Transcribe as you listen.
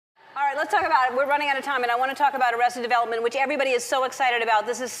right, let's talk about it. We're running out of time, and I want to talk about Arrested Development, which everybody is so excited about.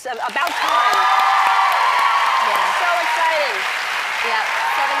 This is about time. Yeah. So exciting. Yeah,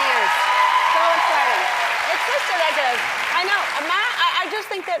 7 years. So exciting. It's just ridiculous. I know. I just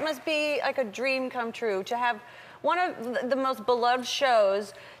think that must be like a dream come true to have one of the most beloved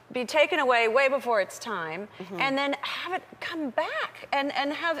shows be taken away way before its time, and then have it come back and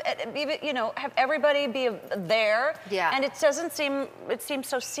have it, you know, have everybody be there. Yeah. And it seems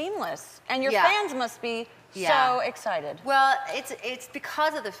so seamless, and your fans must be so excited. Well, it's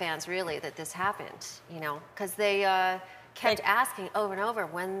because of the fans really that this happened, you know, because they kept asking over and over,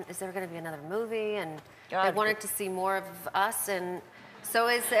 when is there going to be another movie, and they wanted to see more of us, and so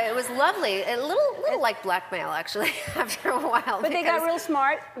it was lovely. A little like blackmail, actually, after a while. But they got real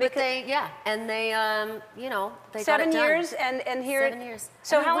smart. But they, and they, you know, they 7 got it done. years, and here. 7 years.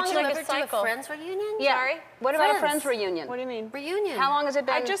 So how long would is you like ever a cycle? do a Friends reunion? Yeah. Sorry. What about a Friends reunion? What do you mean? Reunion. How long has it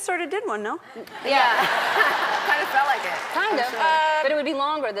been? I just sort of did one, no? Yeah. Kind of felt like it. Kind of. But it would be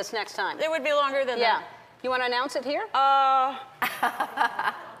longer this next time. It would be longer than that. You want to announce it here?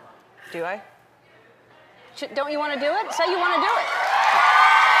 Do I? Don't you want to do it? Say you want to do it.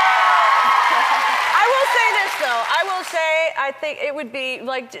 I will say this though. I will say I think it would be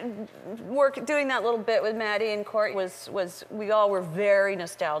like doing that little bit with Maddie and Court was we all were very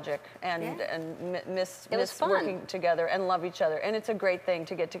nostalgic and miss working together and love each other, and it's a great thing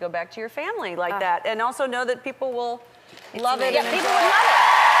to get to go back to your family like that, and also know that people will love it. Yeah, people will love it.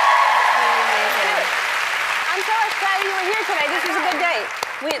 I'm so excited you were here today. This was a good day.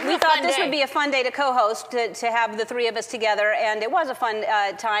 We thought this would be a fun day to co-host, to have the three of us together, and it was a fun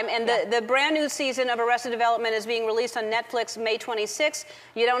time. And the brand new season of Arrested Development is being released on Netflix May 26th.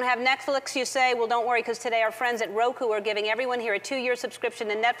 You don't have Netflix, you say? Well, don't worry, because today our friends at Roku are giving everyone here a 2-year subscription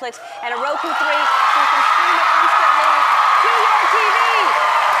to Netflix and a Roku 3 so you can stream it